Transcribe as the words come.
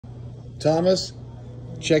Thomas,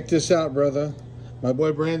 check this out, brother. My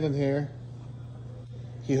boy Brandon here.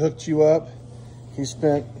 He hooked you up. He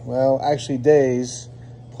spent, well, actually days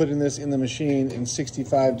putting this in the machine in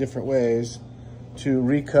 65 different ways to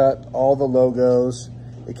recut all the logos.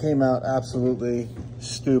 It came out absolutely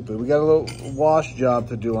stupid. We got a little wash job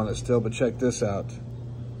to do on it still, but check this out.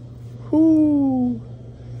 Whoo!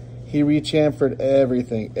 He rechamfered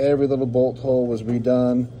everything. Every little bolt hole was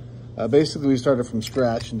redone. Basically, we started from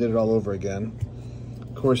scratch and did it all over again.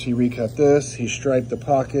 Of course, he recut this. He striped the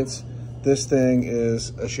pockets. This thing is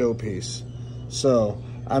a showpiece. So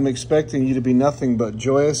I'm expecting you to be nothing but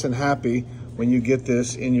joyous and happy when you get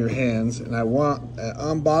this in your hands. And I want an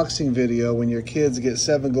unboxing video when your kids get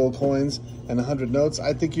 7 gold coins and 100 notes.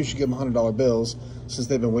 I think you should give them $100 bills since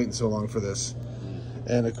they've been waiting so long for this.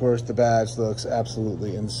 And of course, the badge looks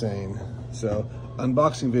absolutely insane. So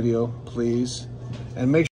unboxing video, please. And make sure